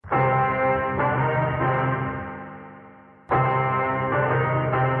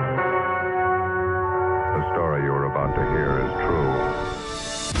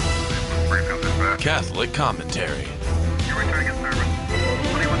Catholic commentary.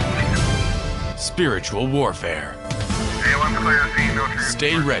 Spiritual warfare.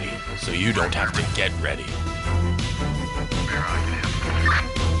 Stay ready so you don't have to get ready.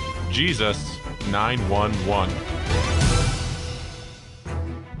 Jesus 911.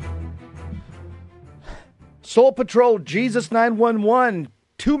 Soul Patrol, Jesus 911,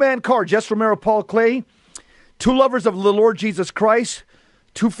 two-man car, Jess Romero, Paul Clay, two lovers of the Lord Jesus Christ,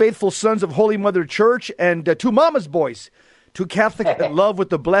 two faithful sons of Holy Mother Church, and two mama's boys, two Catholics in love with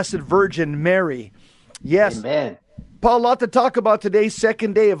the Blessed Virgin Mary. Yes. Amen. Paul, a lot to talk about today,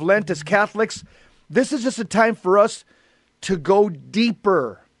 second day of Lent as Catholics. This is just a time for us to go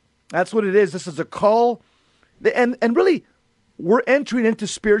deeper. That's what it is. This is a call. And really, we're entering into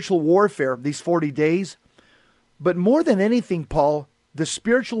spiritual warfare these 40 days. But more than anything, Paul, the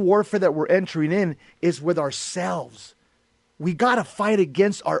spiritual warfare that we're entering in is with ourselves. We got to fight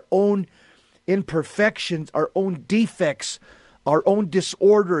against our own imperfections, our own defects, our own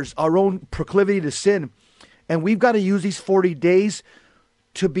disorders, our own proclivity to sin. And we've got to use these 40 days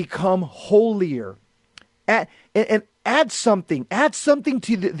to become holier. And add something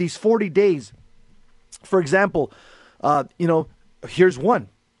to these 40 days. For example, here's one.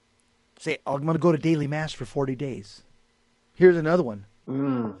 Say, I'm going to go to daily mass for 40 days. Here's another one.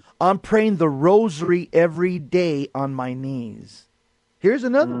 I'm praying the rosary every day on my knees. Here's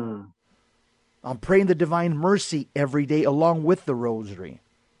another one. I'm praying the Divine Mercy every day along with the rosary.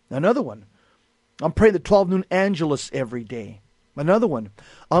 Another one. I'm praying the 12 noon Angelus every day. Another one.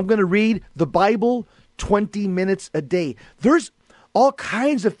 I'm going to read the Bible 20 minutes a day. There's all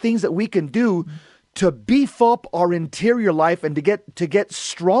kinds of things that we can do to beef up our interior life and to get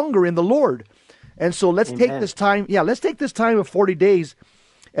stronger in the Lord. And so let's take this time. Yeah, let's take this time of 40 days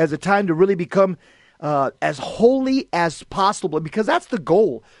as a time to really become as holy as possible, because that's the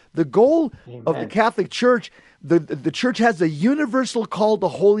goal. The goal of the Catholic Church, the Church has a universal call to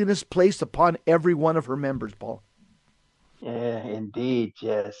holiness placed upon every one of her members, Paul. Yeah, indeed.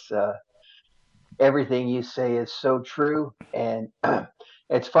 Yes. Everything you say is so true. And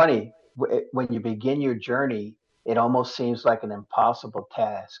it's funny, when you begin your journey, it almost seems like an impossible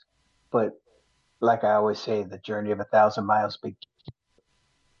task. But like I always say, the journey of 1,000 miles begins,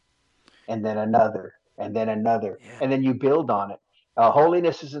 and then another, and then another, and then you build on it.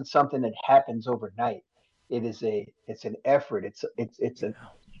 Holiness isn't something that happens overnight. It's an effort. It's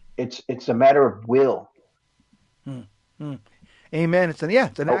a matter of will. Amen. It's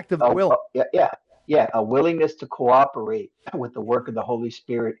an act of will. A willingness to cooperate with the work of the Holy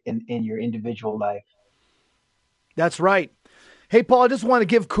Spirit in your individual life. That's right. Hey, Paul, I just want to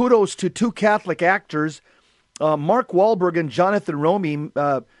give kudos to two Catholic actors, Mark Wahlberg and Jonathan Romy.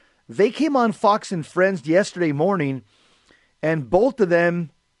 They came on Fox and Friends yesterday morning, and both of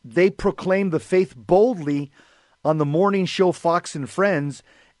them, they proclaimed the faith boldly on the morning show Fox and Friends,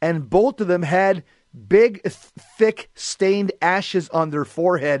 and both of them had big, thick, stained ashes on their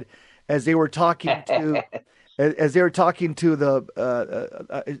forehead as they were talking to the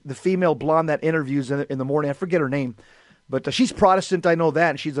female blonde that interviews in the morning. I forget her name, but she's Protestant. I know that,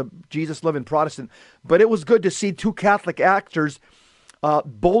 and she's a Jesus-loving Protestant. But it was good to see two Catholic actors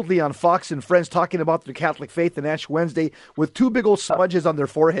boldly on Fox and Friends talking about the Catholic faith on Ash Wednesday with two big old smudges on their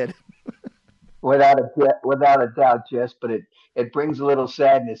forehead. Without a doubt, Jess. But it brings a little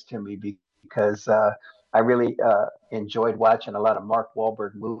sadness to me because I really enjoyed watching a lot of Mark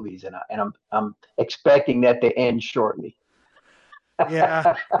Wahlberg movies, and I'm expecting that to end shortly.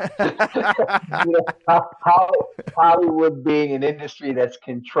 Yeah. Hollywood being an industry that's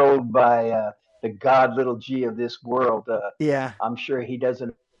controlled by the God little G of this world. I'm sure he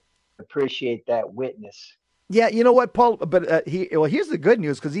doesn't appreciate that witness. Yeah, you know what, Paul? But here's the good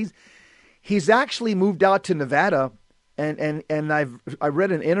news, because he's actually moved out to Nevada. And I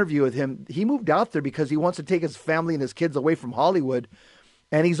read an interview with him. He moved out there because he wants to take his family and his kids away from Hollywood,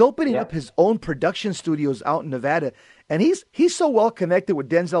 and he's opening up his own production studios out in Nevada. And he's so well connected with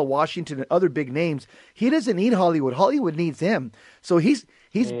Denzel Washington and other big names. He doesn't need Hollywood. Hollywood needs him. So he's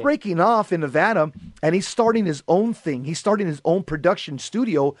breaking off in Nevada, and he's starting his own thing. He's starting his own production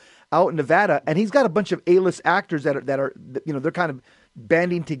studio out in Nevada, and he's got a bunch of A-list actors that are they're kind of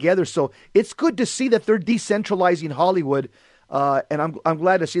banding together. So it's good to see that they're decentralizing Hollywood, and I'm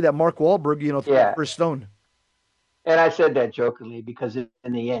glad to see that Mark Wahlberg, threw the first stone. And I said that jokingly because in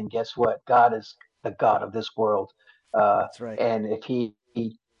the end, guess what? God is the God of this world. That's right. And if he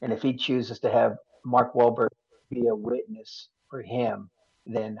chooses to have Mark Wahlberg be a witness for him,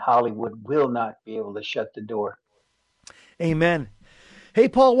 then Hollywood will not be able to shut the door. Amen. Hey,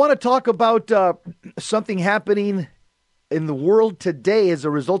 Paul, I want to talk about something happening in the world today as a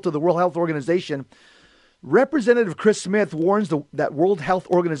result of the World Health Organization. Representative Chris Smith warns that World Health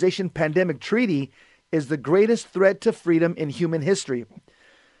Organization pandemic treaty is the greatest threat to freedom in human history.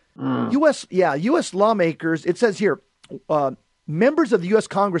 U.S. lawmakers, it says here, members of the U.S.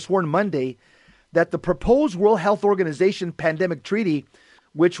 Congress warned Monday that the proposed World Health Organization pandemic treaty,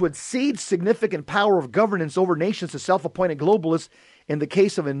 which would cede significant power of governance over nations to self-appointed globalists in the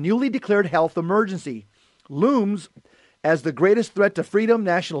case of a newly declared health emergency, looms as the greatest threat to freedom,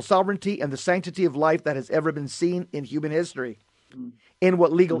 national sovereignty, and the sanctity of life that has ever been seen in human history. In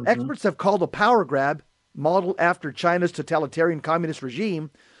what legal experts have called a power grab, modeled after China's totalitarian communist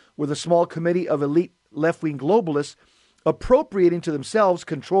regime, with a small committee of elite left-wing globalists appropriating to themselves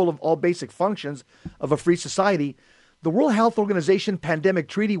control of all basic functions of a free society, the World Health Organization pandemic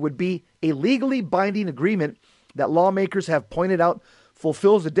treaty would be a legally binding agreement that lawmakers have pointed out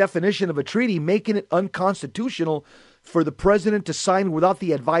fulfills the definition of a treaty, making it unconstitutional for the president to sign without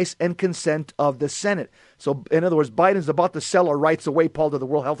the advice and consent of the Senate. So, in other words, Biden's about to sell our rights away, Paul, to the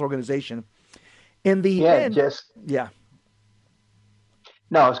World Health Organization. In the end,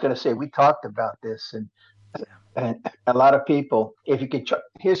 No, I was going to say, we talked about this, and a lot of people, if you could,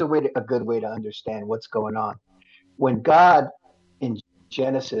 here's a good way to understand what's going on. When God in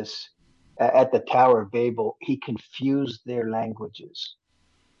Genesis at the Tower of Babel, he confused their languages.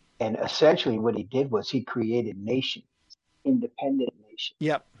 And essentially what he did was he created nations, independent nations.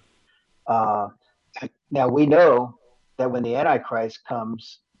 Yep. Now we know that when the Antichrist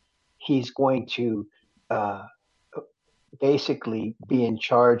comes, he's going to basically be in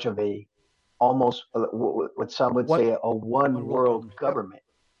charge of almost what some would say a one world government.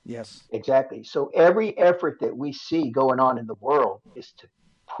 Yes. Exactly. So every effort that we see going on in the world is to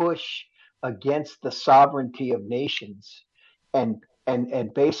push against the sovereignty of nations and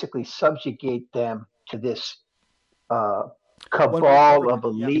basically subjugate them to this cabal of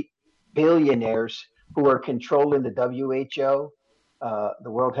elite billionaires who are controlling the WHO,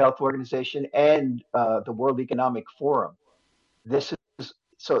 the World Health Organization, and the World Economic Forum. This is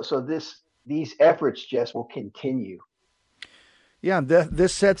these efforts just will continue. Yeah,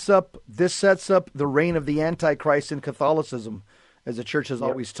 this sets up the reign of the Antichrist in Catholicism, as the church has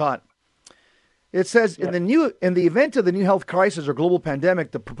always taught. It says in the event of the new health crisis or global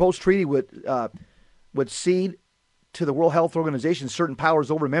pandemic, the proposed treaty would cede to the World Health Organization certain powers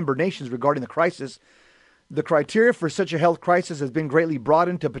over member nations regarding the crisis. The criteria for such a health crisis has been greatly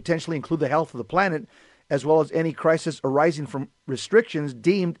broadened to potentially include the health of the planet, as well as any crisis arising from restrictions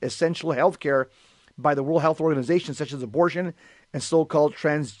deemed essential health care by the World Health Organization, such as abortion and so-called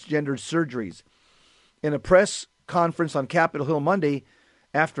transgender surgeries. In a press conference on Capitol Hill Monday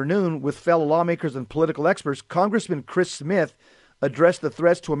afternoon with fellow lawmakers and political experts, Congressman Chris Smith addressed the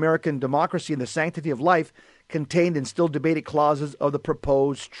threats to American democracy and the sanctity of life contained in still debated clauses of the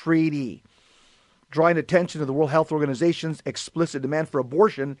proposed treaty, drawing attention to the World Health Organization's explicit demand for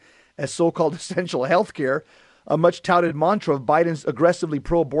abortion as so-called essential health care, a much-touted mantra of Biden's aggressively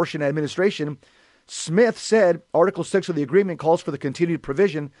pro-abortion administration. Smith said Article 6 of the agreement calls for the continued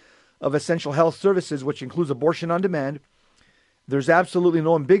provision of essential health services, which includes abortion on demand. There's absolutely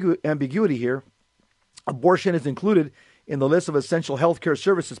no ambiguity here. Abortion is included in the list of essential health care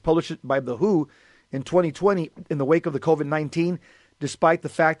services published by the WHO in 2020 in the wake of the COVID-19, despite the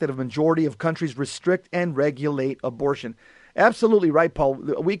fact that a majority of countries restrict and regulate abortion. Absolutely right, Paul.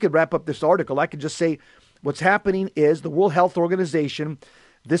 We could wrap up this article. I could just say what's happening is the World Health Organization,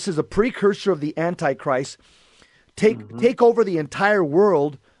 this is a precursor of the Antichrist, take over the entire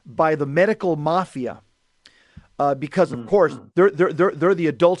world by the medical mafia. Because of course they're the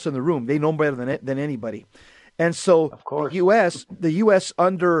adults in the room. They know better than anybody, and so of course the U.S.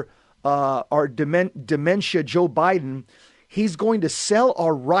 under our dementia Joe Biden, he's going to sell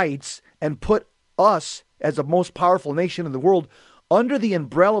our rights and put us as the most powerful nation in the world under the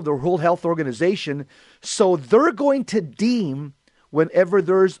umbrella of the World Health Organization. So they're going to deem whenever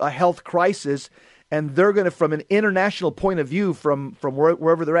there's a health crisis, and they're going to, from an international point of view, from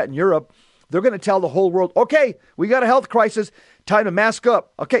wherever they're at in Europe, they're going to tell the whole world, okay, we got a health crisis, time to mask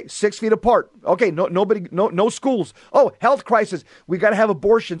up. Okay, 6 feet apart. Okay, no schools. Oh, health crisis, we got to have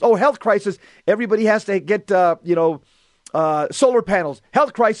abortions. Oh, health crisis, everybody has to get solar panels.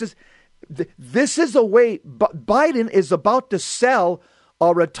 Health crisis. This is a way Biden is about to sell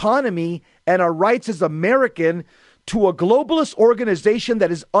our autonomy and our rights as American to a globalist organization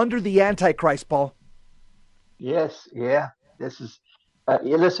that is under the Antichrist, Paul. Yes, yeah. This is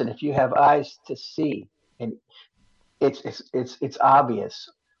listen. If you have eyes to see, and it's obvious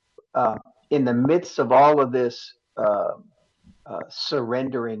in the midst of all of this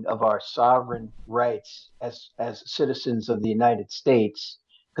surrendering of our sovereign rights as citizens of the United States,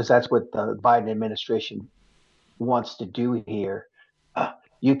 because that's what the Biden administration wants to do here.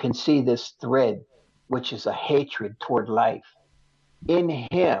 You can see this thread, which is a hatred toward life. In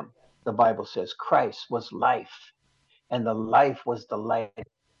him, the Bible says, Christ was life, and the life was the light.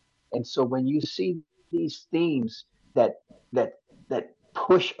 And so when you see these themes that that that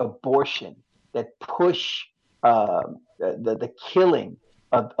push abortion, that push the killing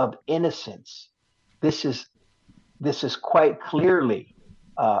of innocence, this is quite clearly,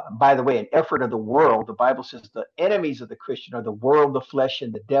 by the way, an effort of the world. The Bible says the enemies of the Christian are the world, the flesh,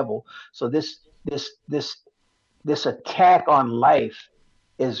 and the devil. So this attack on life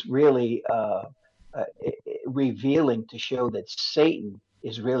is really revealing to show that Satan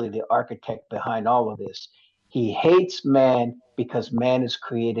is really the architect behind all of this. He hates man because man is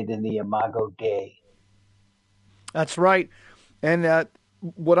created in the imago Dei. That's right. And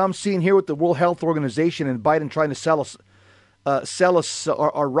what I'm seeing here with the World Health Organization and Biden trying to sell us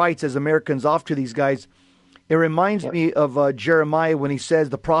our rights as Americans off to these guys, it reminds me of Jeremiah when he says,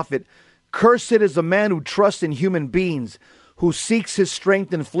 the prophet, "Cursed is the man who trusts in human beings, who seeks his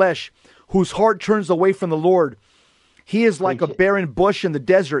strength in flesh, whose heart turns away from the Lord. He is like a barren bush in the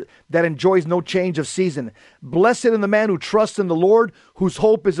desert that enjoys no change of season. Blessed is the man who trusts in the Lord, whose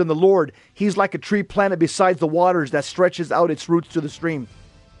hope is in the Lord. He's like a tree planted beside the waters that stretches out its roots to the stream."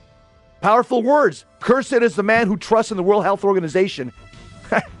 Powerful words. Cursed is the man who trusts in the World Health Organization.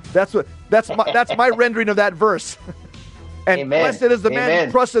 That's my rendering of that verse. And Amen. Blessed is the man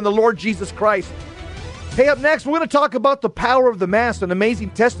who trusts in the Lord Jesus Christ. Hey, up next, we're going to talk about the power of the Mass, an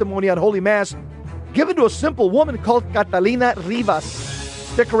amazing testimony on Holy Mass given to a simple woman called Catalina Rivas.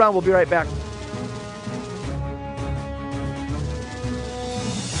 Stick around. We'll be right back.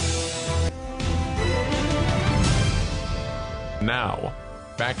 Now,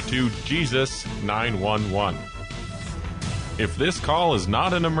 back to Jesus 911. If this call is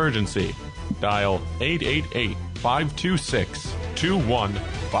not an emergency, dial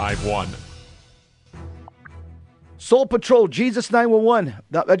 888-526-2151. Soul Patrol, Jesus 911.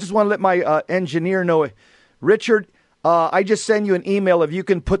 I just want to let my engineer know. Richard, I just send you an email if you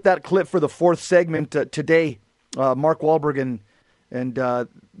can put that clip for the fourth segment today. Mark Wahlberg and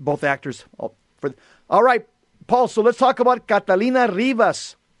both actors. All right, Paul, so let's talk about Catalina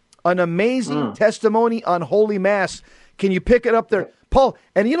Rivas, an amazing testimony on Holy Mass. Can you pick it up there? Paul,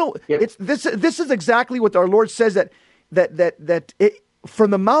 and you know, it's this is exactly what our Lord says, that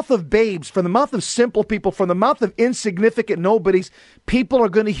from the mouth of babes, from the mouth of simple people, from the mouth of insignificant nobodies, people are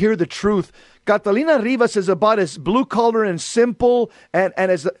going to hear the truth. Catalina Rivas is about as blue collar and simple and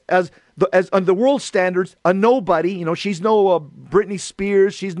as on the world standards, a nobody. You know, she's no Britney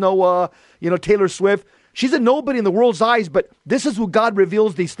Spears, she's no Taylor Swift. She's a nobody in the world's eyes, but this is who God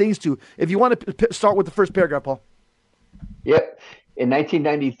reveals these things to. If you want to start with the first paragraph, Paul. Yep. In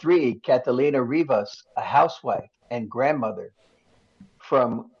 1993, Catalina Rivas, a housewife and grandmother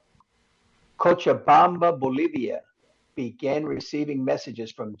from Cochabamba, Bolivia, began receiving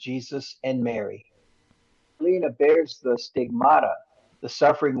messages from Jesus and Mary. Catalina bears the stigmata, the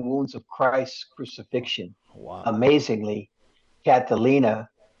suffering wounds of Christ's crucifixion. Wow. Amazingly, Catalina,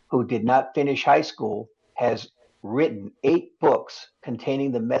 who did not finish high school, has written 8 books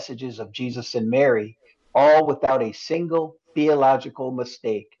containing the messages of Jesus and Mary, all without a single theological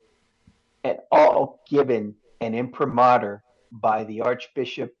mistake, and all given an imprimatur by the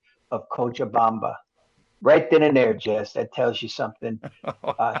Archbishop of Cochabamba. Right then and there, Jess, that tells you something.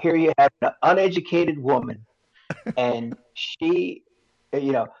 Here you have an uneducated woman, and she,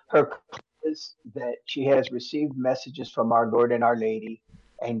 her is that she has received messages from our Lord and Our Lady,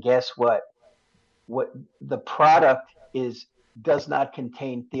 and guess what? What the product is does not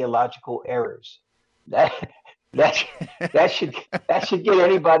contain theological errors. That should get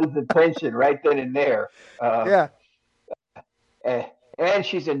anybody's attention right then and there. And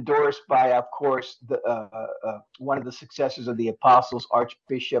she's endorsed by, of course, one of the successors of the apostles,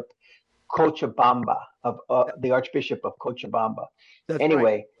 Archbishop Cochabamba, the Archbishop of Cochabamba. That's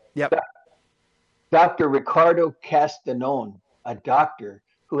anyway, right. Yep. Dr. Ricardo Castanon, a doctor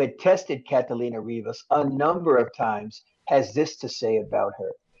who had tested Catalina Rivas a number of times, has this to say about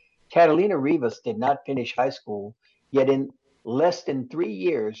her. Catalina Rivas did not finish high school, yet in less than 3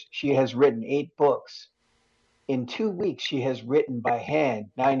 years, she has written 8 books. In 2 weeks, she has written by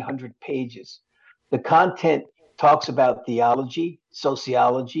hand 900 pages. The content talks about theology,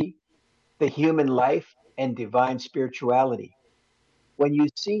 sociology, the human life, and divine spirituality. When you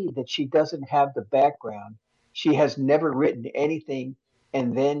see that she doesn't have the background, she has never written anything,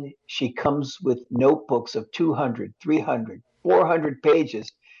 and then she comes with notebooks of 200, 300, 400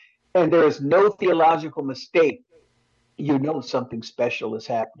 pages, and there is no theological mistake, you know something special is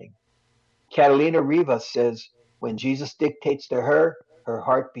happening. Catalina Rivas says when Jesus dictates to her, her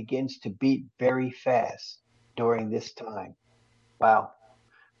heart begins to beat very fast during this time. Wow.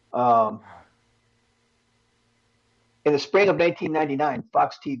 Um, in the spring of 1999,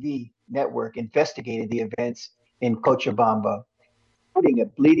 Fox TV network investigated the events in Cochabamba, including a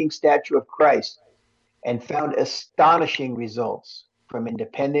bleeding statue of Christ, and found astonishing results from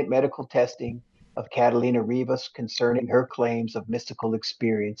independent medical testing of Catalina Rivas concerning her claims of mystical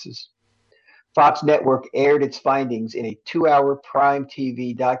experiences. Fox Network aired its findings in a 2 hour prime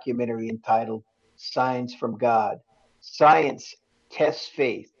TV documentary entitled Signs from God. Science Tests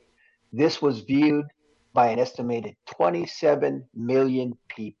Faith. This was viewed by an estimated 27 million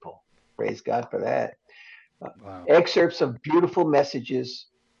people. Praise God for that. Wow. Excerpts of beautiful messages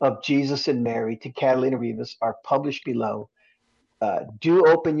of Jesus and Mary to Catalina Rivas are published below. Do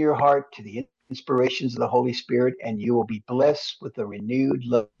open your heart to the inspirations of the Holy Spirit, and you will be blessed with a renewed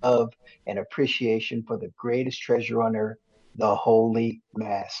love and appreciation for the greatest treasure on earth, the Holy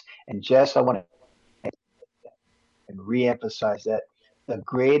Mass. And Jess, I want to reemphasize that the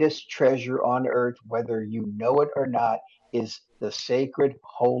greatest treasure on earth, whether you know it or not, is the sacred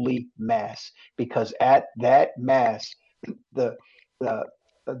Holy Mass, because at that Mass, the the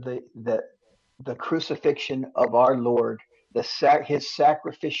the the crucifixion of our Lord, his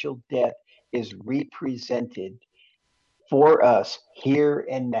sacrificial death is represented for us here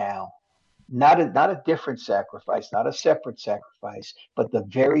and now. Not a different sacrifice, not a separate sacrifice, but the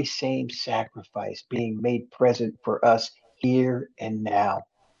very same sacrifice being made present for us here and now.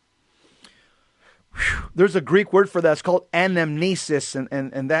 There's a Greek word for that. It's called anamnesis,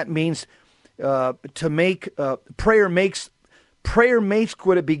 and that means to make prayer makes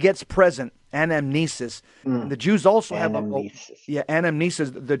what it begets present. Anamnesis. And the Jews also Anamnesis. have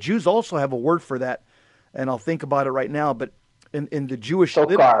anamnesis. The Jews also have a word for that, and I'll think about it right now. But in the Jewish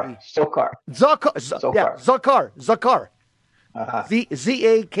liturgy, Zokar. Zakar. Uh-huh.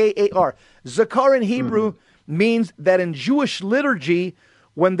 Zakar. Zakar in Hebrew means that in Jewish liturgy,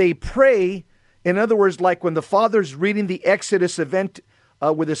 when they pray, in other words, like when the Father's reading the Exodus event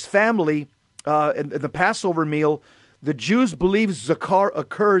with his family in the Passover meal, the Jews believe Zakar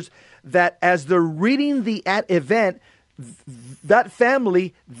occurs, that as they're reading the event, that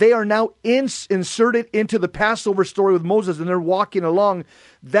family, they are now inserted into the Passover story with Moses, and they're walking along.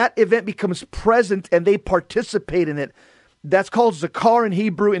 That event becomes present, and they participate in it. That's called Zakar in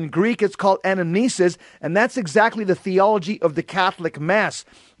Hebrew. In Greek, it's called anamnesis, and that's exactly the theology of the Catholic Mass.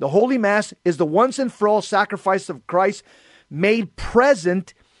 The Holy Mass is the once and for all sacrifice of Christ made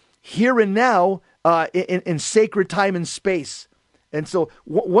present here and now in sacred time and space. And so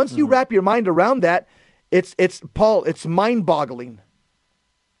once you wrap your mind around that, it's Paul, it's mind-boggling.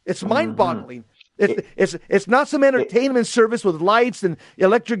 It's mind-boggling. It's not some entertainment service with lights and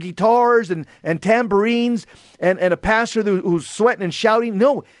electric guitars and tambourines and a pastor who's sweating and shouting.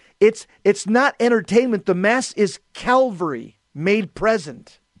 No, it's not entertainment. The Mass is Calvary made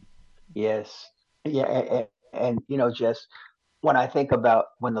present. Yes. Yeah. And Jess, when I think about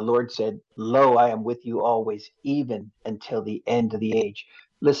when the Lord said, "Lo, I am with you always, even until the end of the age."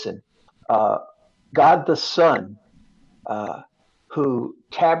 Listen, God the Son, who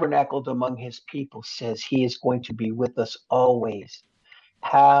tabernacled among his people, says he is going to be with us always.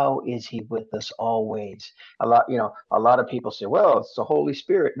 How is he with us always? A lot of people say, well, it's the Holy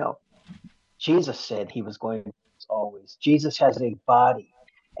Spirit. No, Jesus said he was going to be with us always. Jesus has a body,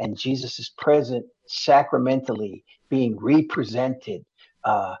 and Jesus is present sacramentally, being represented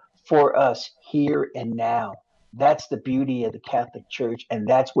for us here and now. That's the beauty of the Catholic Church, and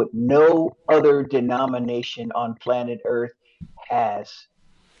that's what no other denomination on planet Earth has.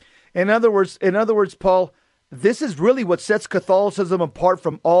 In other words, Paul, this is really what sets Catholicism apart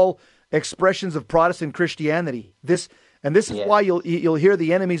from all expressions of Protestant Christianity. This is why you'll hear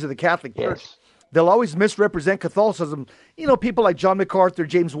the enemies of the Catholic Church. Yes. They'll always misrepresent Catholicism. People like John MacArthur,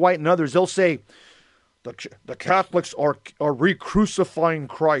 James White, and others. They'll say the Catholics are re-crucifying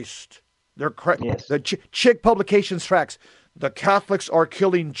Christ. The Chick Publications tracts, the Catholics are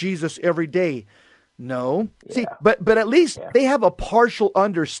killing Jesus every day. No. Yeah. See, but at least they have a partial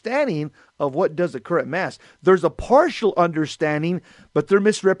understanding of what does occur at Mass. There's a partial understanding, but they're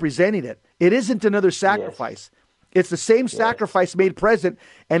misrepresenting it. It isn't another sacrifice. Yes. It's the same sacrifice made present,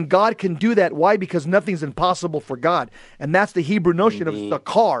 and God can do that. Why? Because nothing's impossible for God. And that's the Hebrew notion of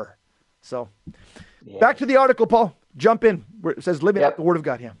Zakar. So, back to the article, Paul. Jump in where it says living out the Word of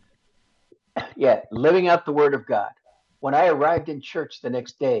God. Yeah, living out the Word of God. When I arrived in church the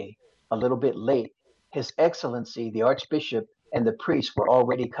next day, a little bit late, His Excellency, the Archbishop, and the priests were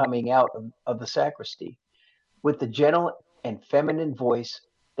already coming out of the sacristy. With the gentle and feminine voice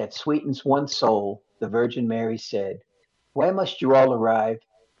that sweetens one's soul, the Virgin Mary said, "Why must you all arrive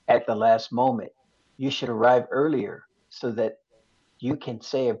at the last moment? You should arrive earlier so that you can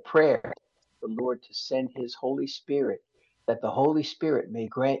say a prayer to the Lord to send his Holy Spirit, that the Holy Spirit may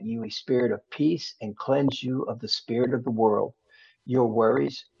grant you a spirit of peace and cleanse you of the spirit of the world, your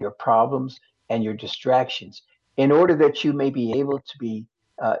worries, your problems, and your distractions, in order that you may be able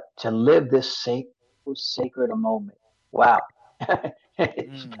to live this sacred a moment." Wow.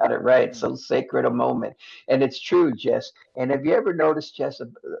 She got it right. So sacred a moment. And it's true, Jess. And have you ever noticed, Jess,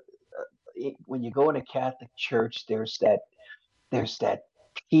 when you go in a Catholic church, there's that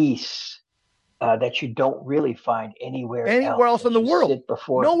peace that you don't really find anywhere else in as the you world. sit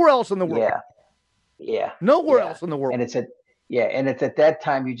before. Nowhere else in the world. Yeah. Nowhere Yeah. else in the world. And it's at that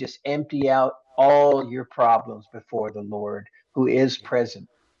time you just empty out all your problems before the Lord, who is present.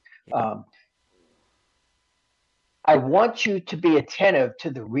 I want you to be attentive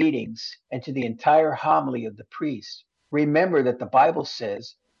to the readings and to the entire homily of the priest. Remember that the Bible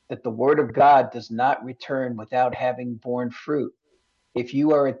says that the word of God does not return without having borne fruit. If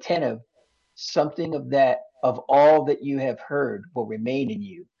you are attentive, something of all that you have heard will remain in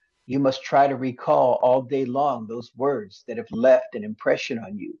you. You must try to recall all day long those words that have left an impression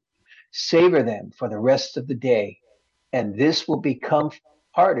on you. Savor them for the rest of the day, and this will become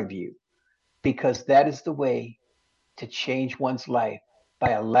part of you, because that is the way to change one's life,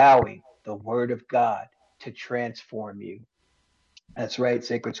 by allowing the word of God to transform you. That's right.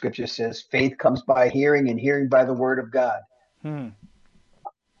 Sacred scripture says faith comes by hearing, and hearing by the word of God.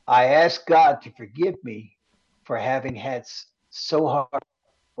 I ask God to forgive me for having had so hard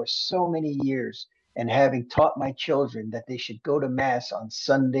for so many years, and having taught my children that they should go to Mass on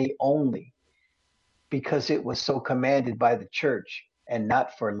Sunday only, because it was so commanded by the church and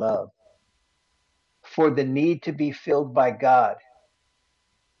not for love. For the need to be filled by God.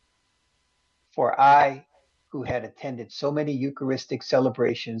 For I, who had attended so many Eucharistic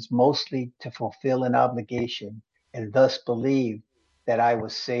celebrations, mostly to fulfill an obligation, and thus believed that I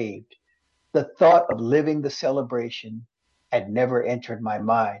was saved, the thought of living the celebration had never entered my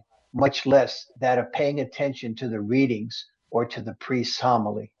mind, much less that of paying attention to the readings or to the priest's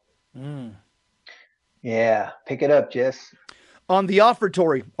homily. Yeah, pick it up, Jess. On the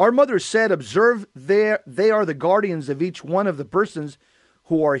offertory, our mother said, "Observe, they are the guardians of each one of the persons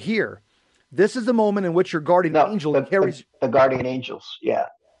who are here. This is the moment in which your guardian angel carries..." The guardian angels, yeah.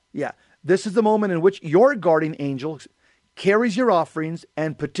 Yeah. This is the moment in which your guardian angel carries your offerings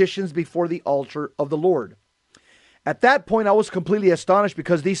and petitions before the altar of the Lord. At that point, I was completely astonished,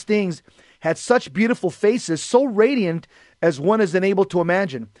 because these things had such beautiful faces, so radiant as one is unable to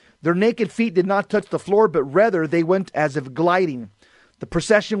imagine. Their naked feet did not touch the floor, but rather they went as if gliding. The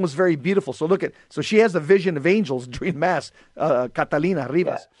procession was very beautiful. So she has a vision of angels during Mass, Catalina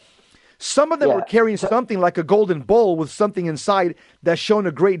Rivas. Yeah. Some of them were carrying something like a golden bowl with something inside that shone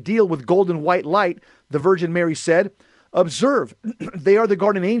a great deal with golden white light. The Virgin Mary said, "Observe, they are the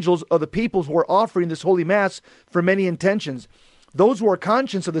guardian angels of the peoples who are offering this holy Mass for many intentions. Those who are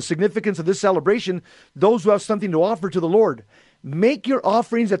conscious of the significance of this celebration, those who have something to offer to the Lord. Make your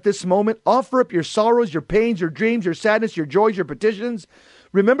offerings at this moment. Offer up your sorrows, your pains, your dreams, your sadness, your joys, your petitions.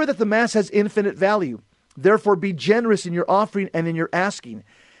 Remember that the Mass has infinite value. Therefore, be generous in your offering and in your asking."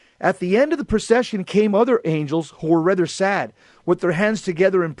 At the end of the procession came other angels who were rather sad, with their hands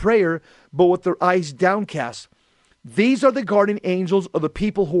together in prayer, but with their eyes downcast. These are the guardian angels of the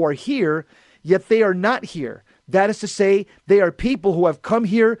people who are here, yet they are not here. That is to say, they are people who have come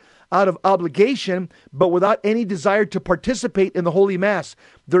here out of obligation, but without any desire to participate in the Holy Mass.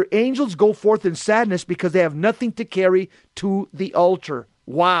 Their angels go forth in sadness because they have nothing to carry to the altar.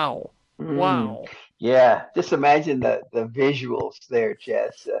 Wow. Wow. Yeah, just imagine the visuals there,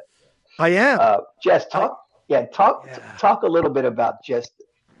 Jess. I am. Jess, talk a little bit about just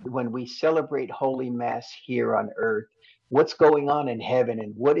when we celebrate Holy Mass here on earth, what's going on in heaven,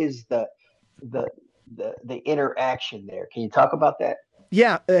 and what is the interaction there? Can you talk about that?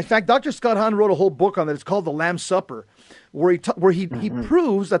 Yeah, in fact, Dr. Scott Hahn wrote a whole book on that. It's called The Lamb's Supper, where he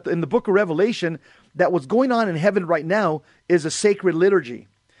proves that in the book of Revelation that what's going on in heaven right now is a sacred liturgy.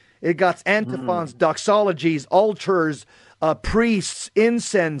 It got antiphons, doxologies, altars, priests,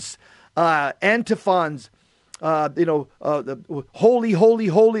 incense, antiphons, holy, holy,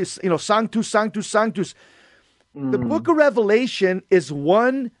 holy, sanctus, sanctus, sanctus. The book of Revelation is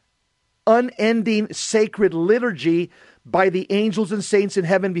one unending sacred liturgy by the angels and saints in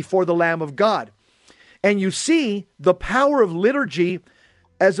heaven before the Lamb of God. And you see the power of liturgy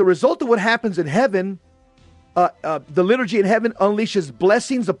as a result of what happens in heaven the liturgy in heaven unleashes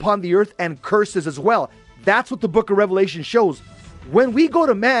blessings upon the earth and curses as well. That's what the book of Revelation shows. When we go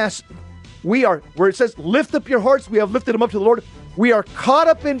to Mass, we are, where it says, lift up your hearts, we have lifted them up to the Lord. We are caught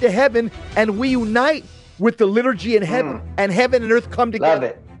up into heaven, and we unite with the liturgy in heaven, and heaven and earth come together. Love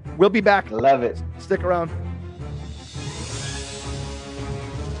it. We'll be back. Love it. Stick around.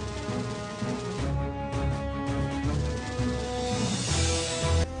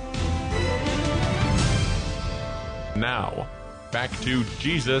 Now, back to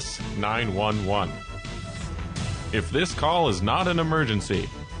Jesus 911. If this call is not an emergency,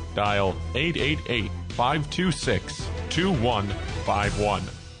 dial 888-526-2151.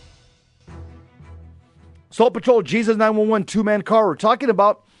 Soul Patrol, Jesus 911, two-man car. We're talking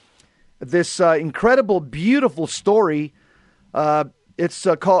about this incredible, beautiful story. It's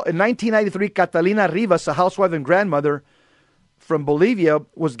called, in 1993, Catalina Rivas, a housewife and grandmother from Bolivia,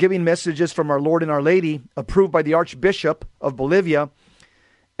 was giving messages from our Lord and Our Lady, approved by the Archbishop of Bolivia.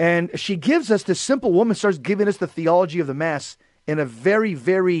 And she gives us, this simple woman starts giving us the theology of the Mass in a very,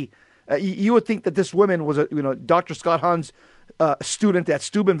 very, you would think that this woman was Dr. Scott Hahn's student at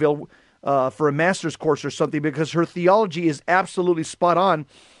Steubenville for a master's course or something, because her theology is absolutely spot on.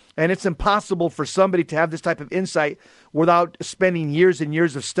 And it's impossible for somebody to have this type of insight without spending years and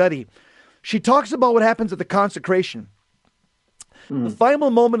years of study. She talks about what happens at the consecration. The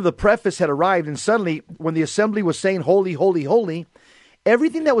final moment of the preface had arrived, and suddenly, when the assembly was saying, holy, holy, holy,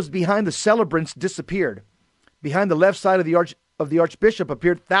 everything that was behind the celebrants disappeared. Behind the left side of the Archbishop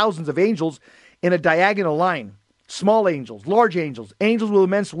appeared thousands of angels in a diagonal line. Small angels, large angels, angels with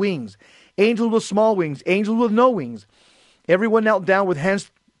immense wings, angels with small wings, angels with no wings. Everyone knelt down with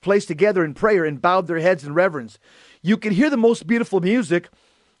hands placed together in prayer and bowed their heads in reverence. You could hear the most beautiful music,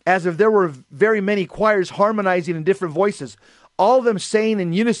 as if there were very many choirs harmonizing in different voices, all of them saying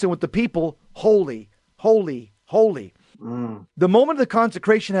in unison with the people, holy, holy, holy. The moment of the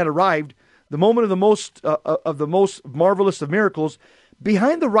consecration had arrived, the moment of the most marvelous of miracles.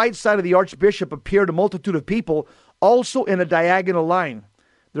 Behind the right side of the Archbishop appeared a multitude of people, also in a diagonal line.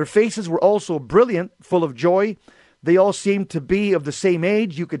 Their faces were also brilliant, full of joy. They all seemed to be of the same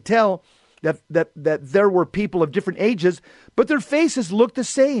age. You could tell that there were people of different ages, but their faces looked the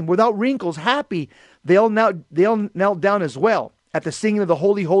same, without wrinkles, happy. They all knelt down as well at the singing of the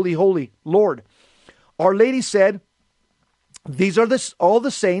Holy, Holy, Holy Lord. Our Lady said, these are all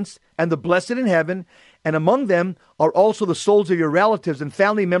the saints and the blessed in heaven, and among them are also the souls of your relatives and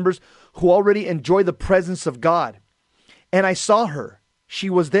family members who already enjoy the presence of God. And I saw her. She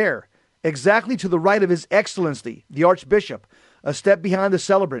was there, exactly to the right of His Excellency, the Archbishop, a step behind the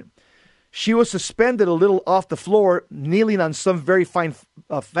celebrant. She was suspended a little off the floor, kneeling on some very fine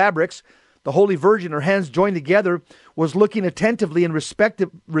fabrics. The Holy Virgin, her hands joined together, was looking attentively and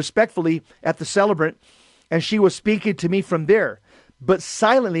respectfully at the celebrant, and she was speaking to me from there, but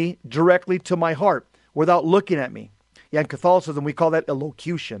silently, directly to my heart, without looking at me. Yeah, in Catholicism, we call that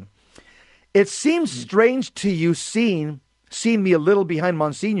elocution. It seems strange to you seeing me a little behind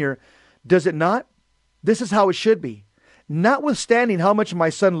Monsignor, does it not? This is how it should be. Notwithstanding how much my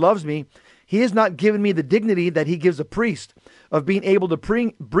son loves me, he has not given me the dignity that he gives a priest, of being able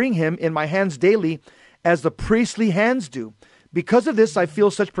to bring him in my hands daily as the priestly hands do. Because of this, I feel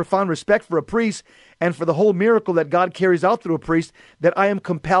such profound respect for a priest and for the whole miracle that God carries out through a priest that I am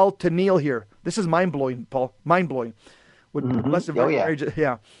compelled to kneel here. This is mind-blowing, Paul. Mind-blowing.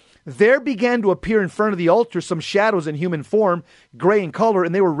 Yeah. There began to appear in front of the altar some shadows in human form, gray in color,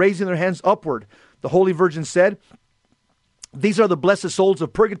 and they were raising their hands upward. The Holy Virgin said, these are the blessed souls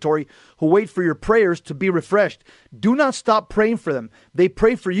of purgatory who wait for your prayers to be refreshed. Do not stop praying for them. They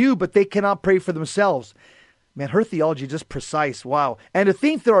pray for you, but they cannot pray for themselves. Man, her theology is just precise. Wow. And to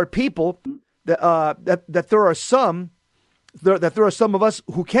think there are people that there are some of us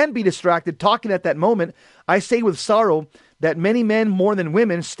who can be distracted talking at that moment. I say with sorrow that many men more than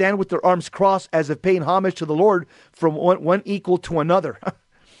women stand with their arms crossed as if paying homage to the Lord from one equal to another.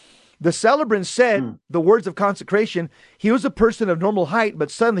 The celebrant said the words of consecration. He was a person of normal height,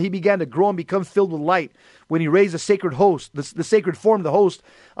 but suddenly he began to grow and become filled with light. When he raised the sacred host, the sacred form of the host,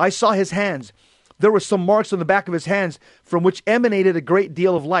 I saw his hands. There were some marks on the back of his hands from which emanated a great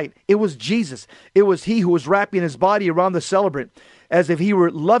deal of light. It was Jesus. It was he who was wrapping his body around the celebrant, as if he were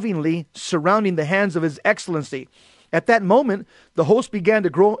lovingly surrounding the hands of His Excellency. At that moment, the host began to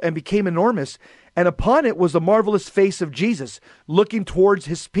grow and became enormous, and upon it was the marvelous face of Jesus, looking towards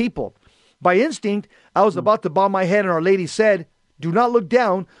his people. By instinct, I was about to bow my head, and Our Lady said, do not look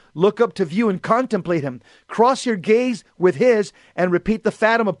down, look up to view and contemplate him. Cross your gaze with his and repeat the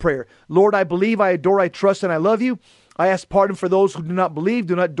Fatima prayer. Lord, I believe, I adore, I trust, and I love you. I ask pardon for those who do not believe,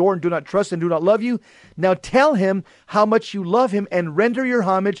 do not adore, and do not trust, and do not love you. Now tell him how much you love him and render your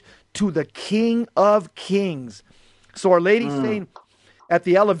homage to the King of Kings. So Our Lady's saying at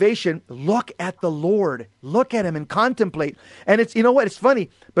the elevation, look at the Lord. Look at him and contemplate. And it's, you know what, it's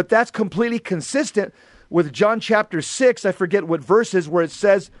funny, but that's completely consistent with John chapter 6. I forget what verse is where it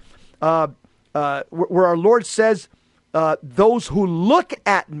says, where our Lord says, those who look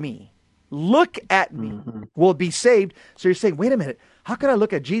at me will be saved. So you're saying, wait a minute, how can I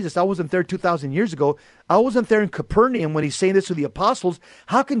look at Jesus? I wasn't there 2,000 years ago. I wasn't there in Capernaum when he's saying this to the apostles.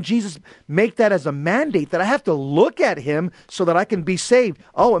 How can Jesus make that as a mandate that I have to look at him so that I can be saved?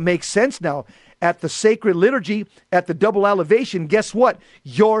 Oh, it makes sense now. At the sacred liturgy, at the double elevation, guess what?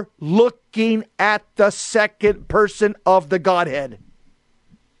 You're looking at the second person of the Godhead.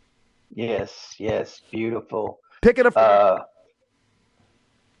 Yes, beautiful. Pick it up.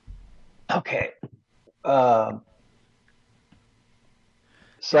 Okay.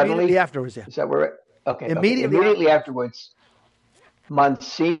 Suddenly, immediately afterwards, yeah. Is that where? Okay. Immediately afterwards,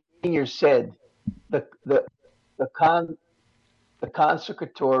 Monsignor said the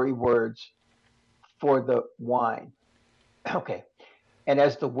consecratory words for the wine. Okay. And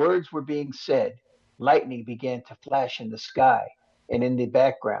as the words were being said, lightning began to flash in the sky and in the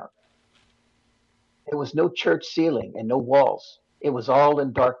background. There was no church ceiling and no walls. It was all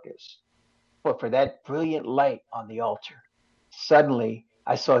in darkness. But for that brilliant light on the altar, suddenly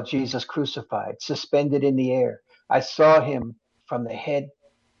I saw Jesus crucified, suspended in the air. I saw him from the head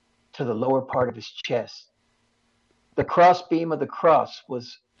to the lower part of his chest. The crossbeam of the cross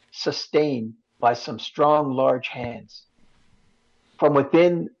was sustained by some strong, large hands. From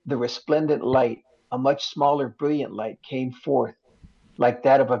within the resplendent light, a much smaller, brilliant light came forth, like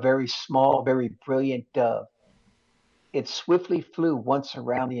that of a very small, very brilliant dove. It swiftly flew once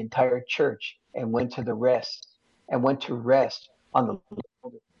around the entire church and went to rest on the Lord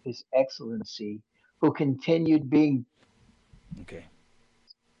of His Excellency, who continued being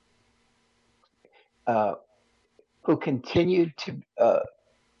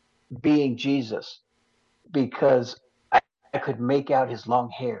being Jesus, because I could make out his long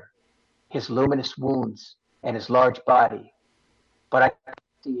hair, his luminous wounds, and his large body, but I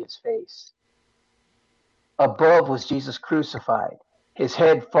couldn't see his face. Above was Jesus crucified, his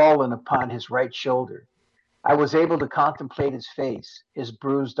head fallen upon his right shoulder. I was able to contemplate his face, his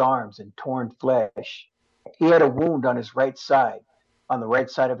bruised arms and torn flesh. He had a wound on his right side, on the right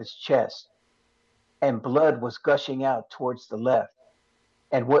side of his chest, and blood was gushing out towards the left.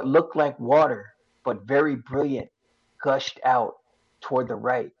 And what looked like water, but very brilliant, gushed out toward the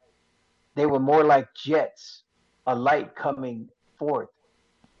right. They were more like jets, a light coming forth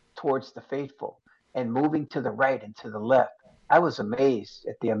towards the faithful and moving to the right and to the left. I was amazed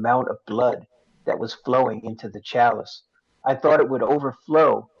at the amount of blood that was flowing into the chalice. I thought it would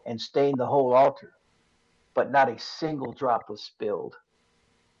overflow and stain the whole altar, but not a single drop was spilled.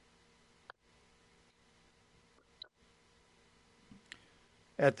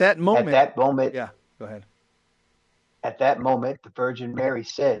 At that moment, yeah, go ahead. At that moment, the Virgin Mary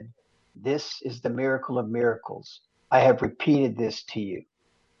said, "This is the miracle of miracles. I have repeated this to you.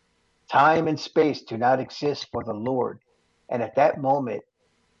 Time and space do not exist for the Lord." And at that moment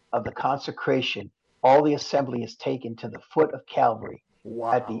of the consecration, all the assembly is taken to the foot of Calvary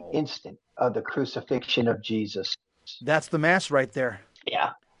at the instant of the crucifixion of Jesus. That's the Mass right there.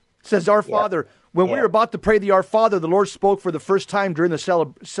 Yeah. It says, Our Father. When we were about to pray the Our Father, the Lord spoke for the first time during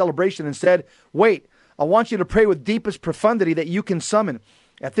the celebration and said, "Wait, I want you to pray with deepest profundity that you can summon.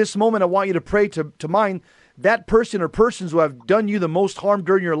 At this moment, I want you to pray to mind that person or persons who have done you the most harm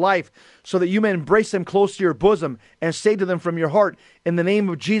during your life, so that you may embrace them close to your bosom and say to them from your heart, in the name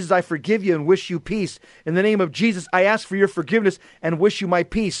of Jesus, I forgive you and wish you peace. In the name of Jesus, I ask for your forgiveness and wish you my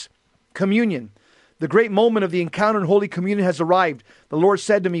peace." Communion. The great moment of the encounter in Holy Communion has arrived. The Lord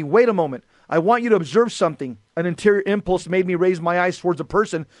said to me, "Wait a moment. I want you to observe something." An interior impulse made me raise my eyes towards a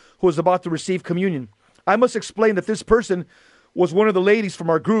person who was about to receive communion. I must explain that this person was one of the ladies from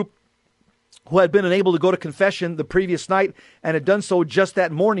our group who had been unable to go to confession the previous night and had done so just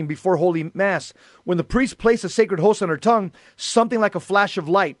that morning before Holy Mass. When the priest placed the sacred host on her tongue, something like a flash of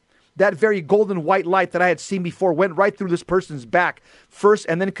light, that very golden white light that I had seen before, went right through this person's back first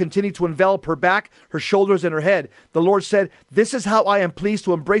and then continued to envelop her back, her shoulders, and her head. The Lord said, "This is how I am pleased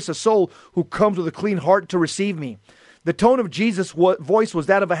to embrace a soul who comes with a clean heart to receive me." The tone of Jesus' voice was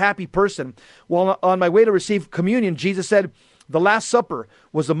that of a happy person. While on my way to receive communion, Jesus said, "The Last Supper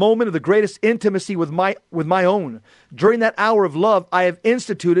was the moment of the greatest intimacy with my own. During that hour of love I have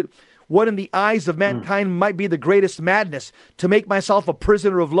instituted what in the eyes of mankind might be the greatest madness, to make myself a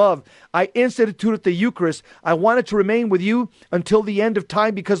prisoner of love. I instituted the Eucharist. I wanted to remain with you until the end of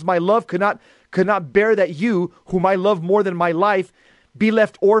time, because my love could not bear that you, whom I love more than my life, be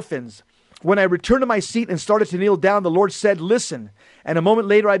left orphans. When I returned to my seat and started to kneel down, the Lord said, listen. And a moment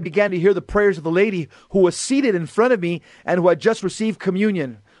later, I began to hear the prayers of the lady who was seated in front of me and who had just received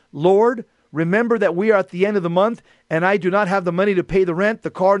communion. Lord, remember that we are at the end of the month, and I do not have the money to pay the rent, the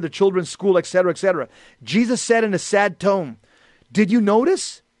car, the children's school, etc., etc. Jesus said in a sad tone, did you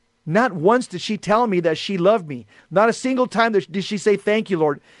notice? Not once did she tell me that she loved me. Not a single time did she say, thank you,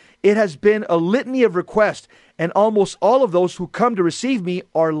 Lord. It has been a litany of requests, and almost all of those who come to receive me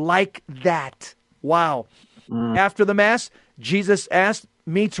are like that. Wow. After the Mass, Jesus asked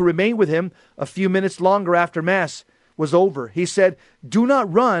me to remain with him a few minutes longer after Mass was over. He said, do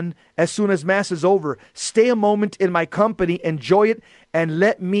not run as soon as Mass is over. Stay a moment in my company, enjoy it, and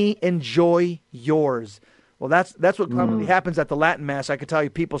let me enjoy yours. Well, that's what commonly happens at the Latin Mass. I can tell you,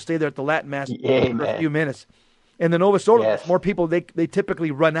 people stay there at the Latin Mass for a few minutes. In the Novus Ordo, more people, they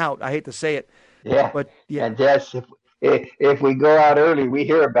typically run out. I hate to say it. Yeah. But yeah. And yes, if we go out early, we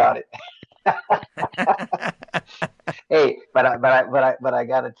hear about it. Hey, but I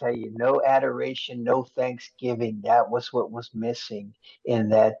got to tell you, no adoration, no thanksgiving. That was what was missing in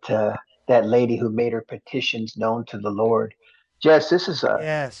that lady who made her petitions known to the Lord. Jess, this is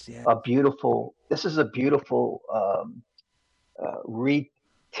a beautiful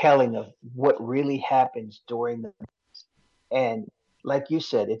retelling of what really happens during the, and like you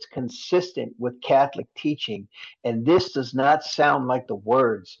said, it's consistent with Catholic teaching. And this does not sound like the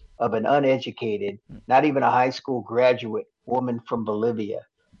words of an uneducated, not even a high school graduate woman from Bolivia.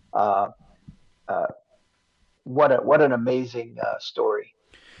 What an amazing story.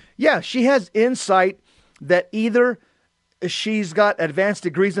 Yeah, she has insight that either she's got advanced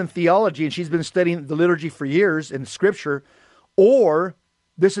degrees in theology and she's been studying the liturgy for years in Scripture, or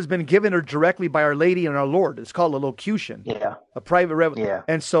this has been given her directly by Our Lady and our Lord. It's called a locution, a private revelation. Yeah.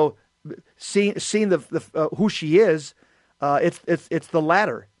 And so, seeing the who she is, it's the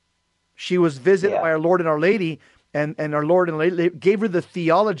latter. She was visited by our Lord and Our Lady, and our Lord and Lady gave her the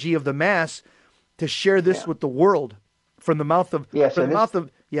theology of the Mass to share this with the world from the mouth of Yeah,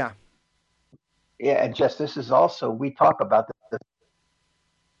 and just this is also, we talk about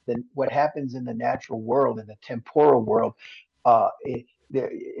what happens in the natural world, in the temporal world. There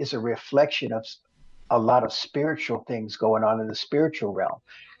is a reflection of a lot of spiritual things going on in the spiritual realm.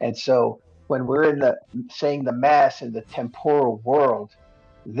 And so when we're saying the Mass in the temporal world,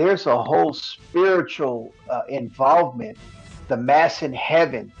 there's a whole spiritual involvement. The Mass in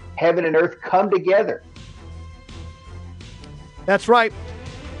heaven and earth come together. That's right.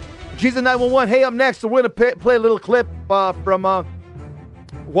 Jesus 911. Hey, up next, we're going to play a little clip from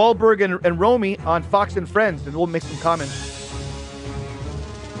Wahlberg and Romy on Fox and Friends, and we'll make some comments.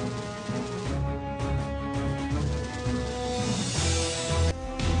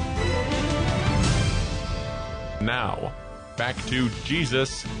 Now, back to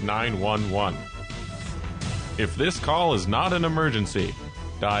Jesus 911. If this call is not an emergency,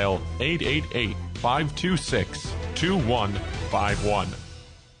 dial 888-526-2151.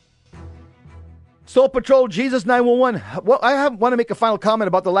 Soul Patrol, Jesus 911. Well, I want to make a final comment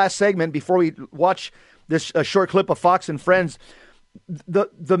about the last segment before we watch this short clip of Fox and Friends.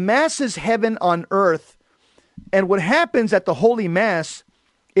 The Mass is heaven on earth, and what happens at the Holy Mass,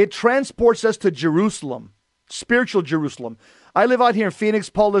 it transports us to Jerusalem. Spiritual Jerusalem. I live out here in Phoenix.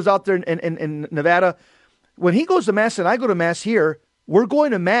 Paul lives out there in Nevada. When he goes to Mass and I go to Mass here, we're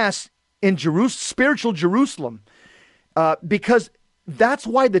going to Mass in spiritual Jerusalem, because that's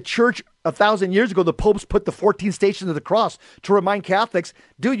why the church 1,000 years ago, the popes put the 14 stations of the cross to remind Catholics,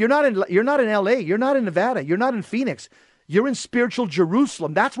 dude, you're not in LA, you're not in Nevada, you're not in Phoenix, you're in spiritual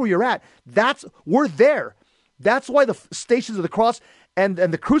Jerusalem. That's where you're at. We're there. That's why the stations of the cross and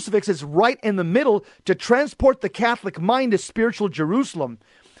the crucifix is right in the middle to transport the Catholic mind to spiritual Jerusalem.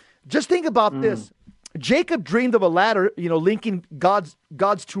 Just think about this. Jacob dreamed of a ladder, linking God's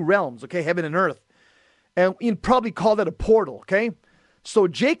two realms, okay, heaven and earth. And you'd probably call that a portal, okay? So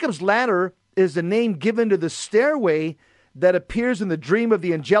Jacob's ladder is the name given to the stairway that appears in the dream of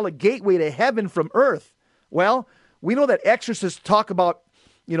the angelic gateway to heaven from earth. Well, we know that exorcists talk about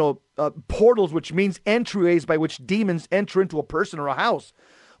portals, which means entryways by which demons enter into a person or a house.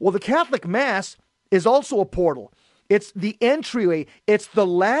 Well, the Catholic Mass is also a portal. It's the entryway. It's the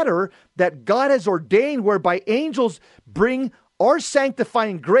ladder that God has ordained whereby angels bring our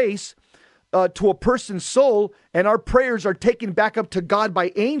sanctifying grace to a person's soul, and our prayers are taken back up to God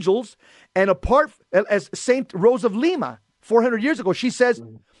by angels. And apart, as Saint Rose of Lima, 400 years ago, she says,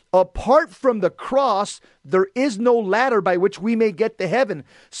 apart from the cross, there is no ladder by which we may get to heaven.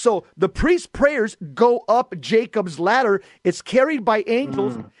 So the priest's prayers go up Jacob's ladder. It's carried by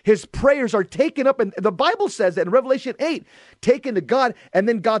angels. His prayers are taken up. And the Bible says that in Revelation 8, taken to God, and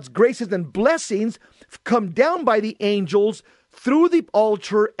then God's graces and blessings come down by the angels through the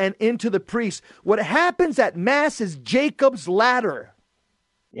altar and into the priest. What happens at Mass is Jacob's ladder.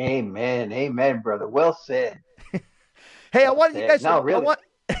 Amen. Amen, brother. Well said. Hey, I want you guys No, really.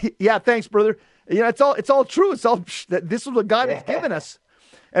 Yeah, thanks, brother. You know, it's all true. It's all this is what God has given us.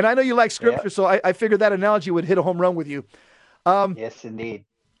 And I know you like scripture, so I figured that analogy would hit a home run with you. Yes, indeed.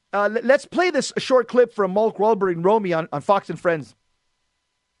 Let's play this short clip from Mark Wahlberg and Romy on Fox and Friends.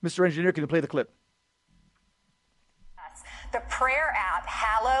 Mr. Engineer, can you play the clip? The prayer app,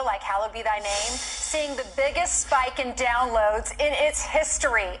 Hallow, like Hallowed Be Thy Name, seeing the biggest spike in downloads in its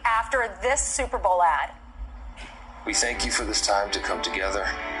history after this Super Bowl ad. We thank you for this time to come together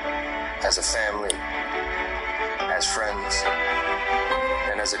as a family, as friends,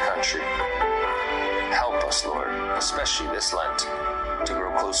 and as a country. Help us, Lord, especially this Lent, to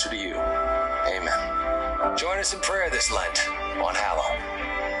grow closer to you. Amen. Join us in prayer this Lent on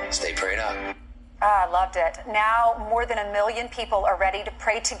Hallow. Stay prayed up. I loved it. Now, more than 1 million people are ready to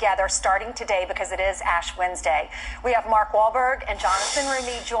pray together starting today because it is Ash Wednesday. We have Mark Wahlberg and Jonathan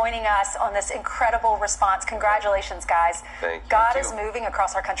Roumie joining us on this incredible response. Congratulations, guys. Thank you. God is moving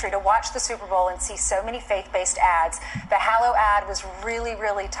across our country to watch the Super Bowl and see so many faith-based ads. The Hallow ad was really,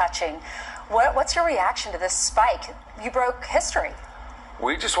 really touching. What's your reaction to this spike? You broke history.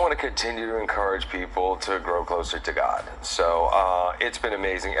 We just want to continue to encourage people to grow closer to God. So it's been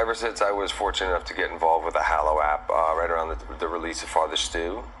amazing. Ever since I was fortunate enough to get involved with the Hallow app right around the release of Father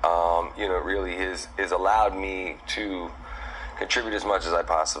Stu, it really is allowed me to contribute as much as I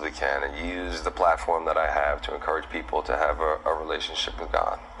possibly can and use the platform that I have to encourage people to have a relationship with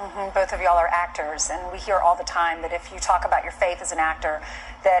God. Mm-hmm. Both of y'all are actors, and we hear all the time that if you talk about your faith as an actor,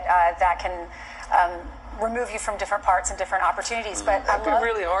 that can remove you from different parts and different opportunities. But that'd be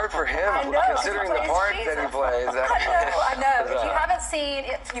really hard for him, considering the part that he plays. I know. If you haven't seen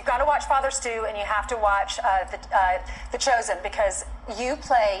it, you've got to watch Father Stu, and you have to watch The Chosen, because you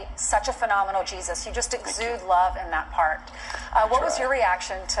play such a phenomenal Jesus. You just exude love in that part. What was your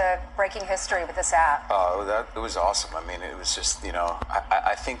reaction to breaking history with this app? It was awesome. I mean, it was just,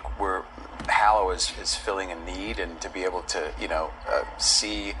 I think Hallow is filling a need, and to be able to,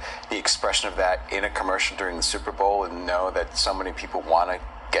 see the expression of that in a commercial during the Super Bowl and know that so many people want to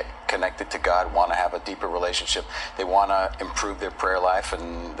get connected to God, want to have a deeper relationship. They want to improve their prayer life,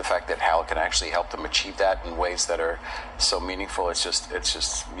 and the fact that Hallow can actually help them achieve that in ways that are so meaningful, it's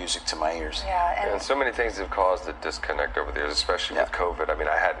just music to my ears. Yeah, and so many things have caused a disconnect over the years, especially with COVID. I mean,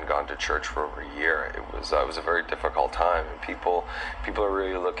 I hadn't gone to church for over a year. It was a very difficult time, and people are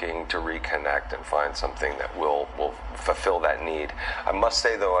really looking to reconnect and find something that will fulfill that need. I must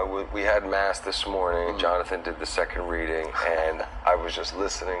say, though, we had Mass this morning. Mm-hmm. Jonathan did the second reading, and I was just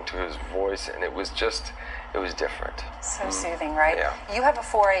listening to his voice, and it was different. So soothing, right? Yeah. You have a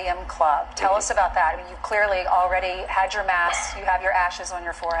 4 a.m. club. Tell us about that. I mean, you've clearly already had your Mass. You have your ashes on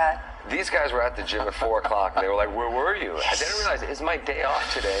your forehead. These guys were at the gym at 4 o'clock, and they were like, "Where were you?" I didn't realize it's my day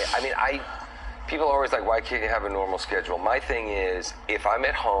off today. I mean, people are always like, "Why can't you have a normal schedule?" My thing is, if I'm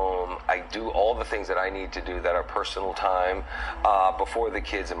at home, I do all the things that I need to do that are personal time before the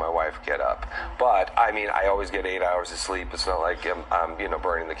kids and my wife get up. But I mean, I always get 8 hours of sleep. It's not like I'm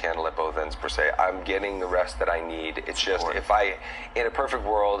burning the candle at both ends per se. I'm getting the rest that I need. It's just in a perfect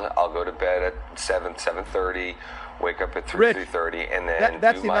world, I'll go to bed at 7:30, wake up at 3:30, and then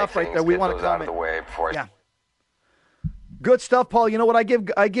that's do my enough things, right there. We get want to those out of comment. the way before Yeah. Good stuff, Paul. You know what? I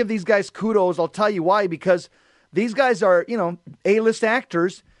give these guys kudos. I'll tell you why. Because these guys are, A-list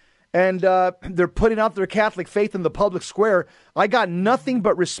actors, and they're putting out their Catholic faith in the public square. I got nothing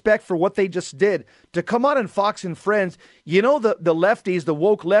but respect for what they just did. To come out on Fox and Friends, the lefties, the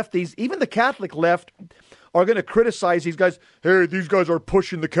woke lefties, even the Catholic left, are going to criticize these guys. Hey, these guys are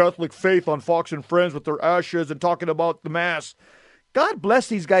pushing the Catholic faith on Fox and Friends with their ashes and talking about the Mass. God bless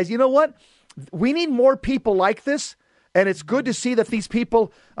these guys. You know what? We need more people like this. And it's good to see that these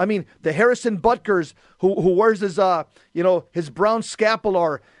people, I mean, the Harrison Butgers, who wears his, his brown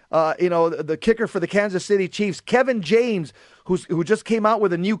scapular, the kicker for the Kansas City Chiefs, Kevin James, who just came out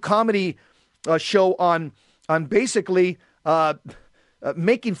with a new comedy show on basically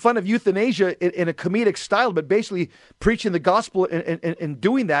making fun of euthanasia in a comedic style, but basically preaching the gospel and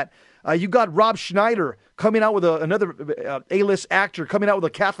doing that. You got Rob Schneider coming out with another A-list actor coming out with a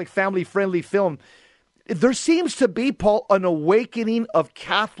Catholic family-friendly film. There seems to be, Paul, an awakening of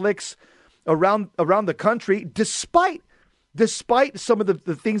Catholics around the country, despite despite some of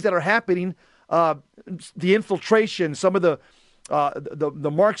the things that are happening, the infiltration, some of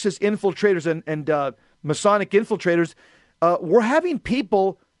the Marxist infiltrators and Masonic infiltrators, we're having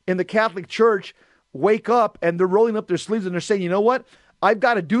people in the Catholic Church wake up and they're rolling up their sleeves and they're saying, you know what? I've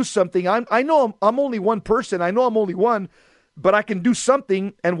got to do something. I know I'm only one person. I know I'm only one, but I can do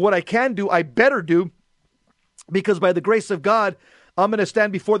something. And what I can do, I better do, because by the grace of God, I'm going to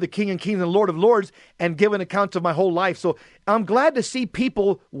stand before the King and Kings and Lord of Lords and give an account of my whole life. So I'm glad to see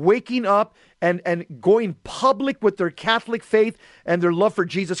people waking up and going public with their Catholic faith and their love for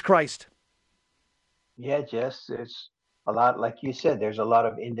Jesus Christ. Yeah, Jess, there's a lot, like you said, there's a lot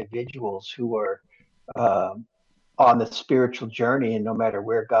of individuals who are on the spiritual journey, and no matter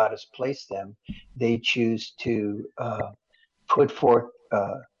where God has placed them, they choose to put forth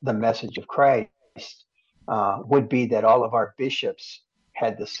the message of Christ. Would be that all of our bishops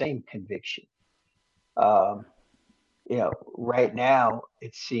had the same conviction. Right now,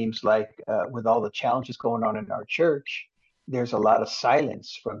 it seems like with all the challenges going on in our church, there's a lot of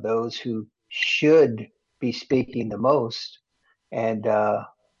silence from those who should be speaking the most. And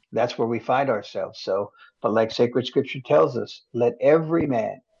that's where we find ourselves. So, but like sacred scripture tells us, let every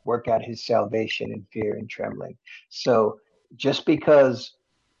man work out his salvation in fear and trembling. So just because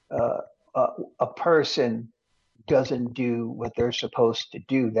a person doesn't do what they're supposed to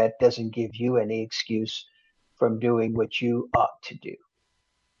do, that doesn't give you any excuse from doing what you ought to do.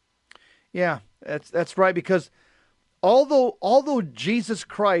 Yeah, that's right. Because although Jesus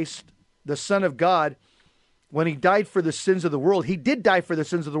Christ, the Son of God, when he died for the sins of the world, he did die for the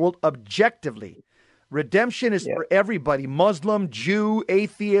sins of the world objectively. Redemption is for everybody: Muslim, Jew,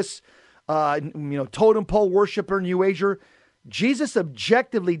 atheist, totem pole worshiper, New Ager. Jesus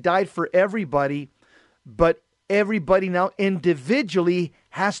objectively died for everybody, but everybody now individually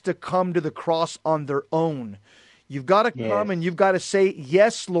has to come to the cross on their own. You've got to come and you've got to say,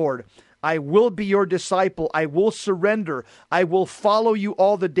 yes, Lord, I will be your disciple. I will surrender. I will follow you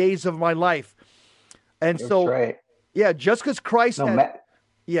all the days of my life. And That's so, right. just because Christ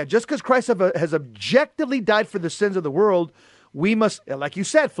has objectively died for the sins of the world, we must, like you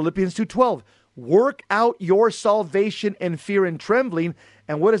said, Philippians 2:12, work out your salvation in fear and trembling.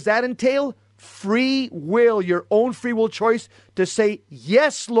 And what does that entail? Free will, your own free will choice to say,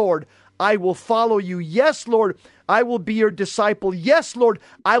 yes, Lord, I will follow you. Yes, Lord, I will be your disciple. Yes, Lord,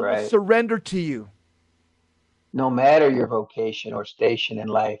 I will surrender to you. No matter your vocation or station in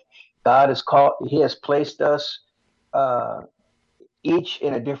life, God he has placed us each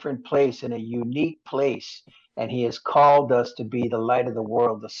in a different place, in a unique place. And he has called us to be the light of the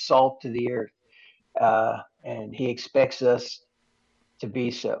world, the salt of the earth. And he expects us to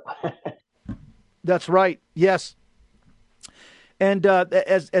be so. That's right. Yes. And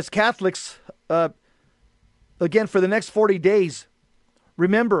as Catholics, again, for the next 40 days,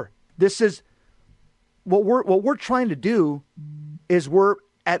 remember, this is what we're trying to do is we're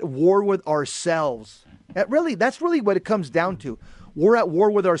at war with ourselves. That's really what it comes down to. We're at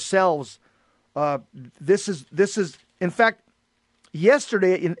war with ourselves. This is in fact,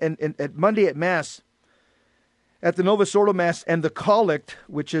 yesterday at Monday at Mass, at the Novus Ordo Mass and the Collect,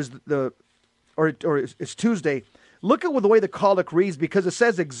 which is it's Tuesday. Look at the way the Collect reads, because it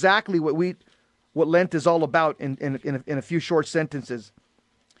says exactly what Lent is all about in a few short sentences.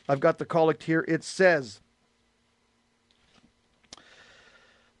 I've got the Collect here. It says,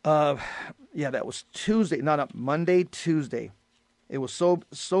 that was Tuesday, not Monday, Tuesday. It was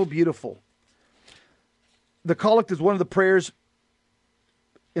so beautiful. The Collect is one of the prayers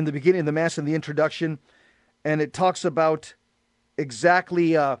in the beginning of the Mass, in the introduction, and it talks about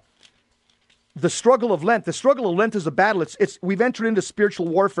exactly the struggle of Lent. The struggle of Lent is a battle. We've entered into spiritual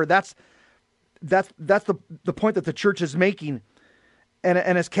warfare. That's the point that the church is making. And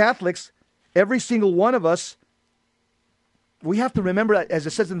as Catholics, every single one of us, we have to remember that, as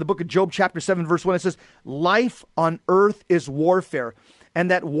it says in the book of Job, chapter 7, verse 1, it says, life on earth is warfare. And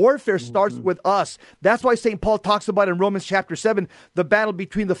that warfare starts with us. That's why St. Paul talks about in Romans chapter 7, the battle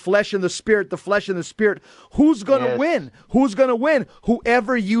between the flesh and the spirit, the flesh and the spirit. Who's going to win? Who's going to win?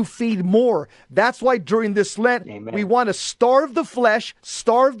 Whoever you feed more. That's why during this Lent, we want to starve the flesh,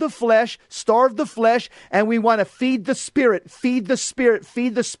 and we want to feed the spirit,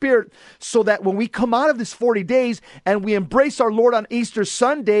 so that when we come out of this 40 days and we embrace our Lord on Easter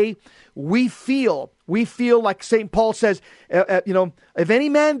Sunday, we feel like St. Paul says, if any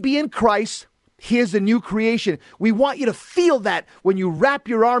man be in Christ, He is a new creation. We want you to feel that when you wrap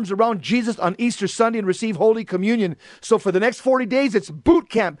your arms around Jesus on Easter Sunday and receive Holy Communion. So for the next 40 days, it's boot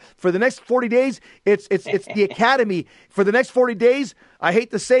camp. For the next 40 days, it's the academy. For the next 40 days, I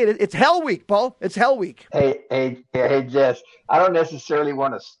hate to say it, it's Hell Week, Paul. It's Hell Week. Hey, Jess. I don't necessarily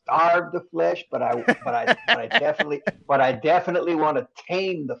want to starve the flesh, but I definitely want to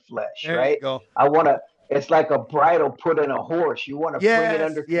tame the flesh. There right? you go. I want to. It's like a bridle put in a horse. You want to bring it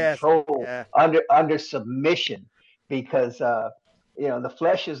under control, under submission, because the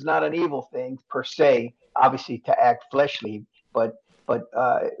flesh is not an evil thing per se. Obviously, to act fleshly, but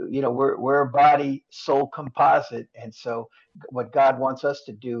we're a body soul composite, and so what God wants us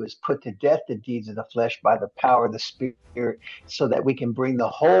to do is put to death the deeds of the flesh by the power of the Spirit, so that we can bring the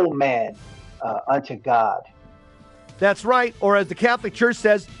whole man unto God. That's right. Or as the Catholic Church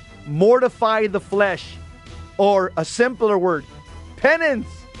says, mortify the flesh. Or a simpler word, penance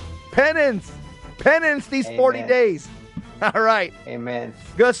these 40 days. All right. Amen.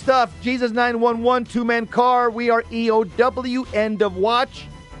 Good stuff. Jesus 911, two-man car. We are EOW, end of watch.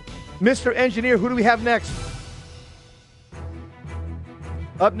 Mr. Engineer, who do we have next?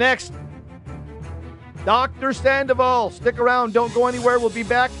 Up next, Dr. Sandoval. Stick around. Don't go anywhere. We'll be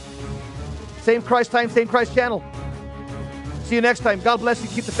back. Same Christ time, same Christ channel. See you next time. God bless you.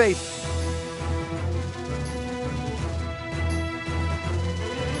 Keep the faith.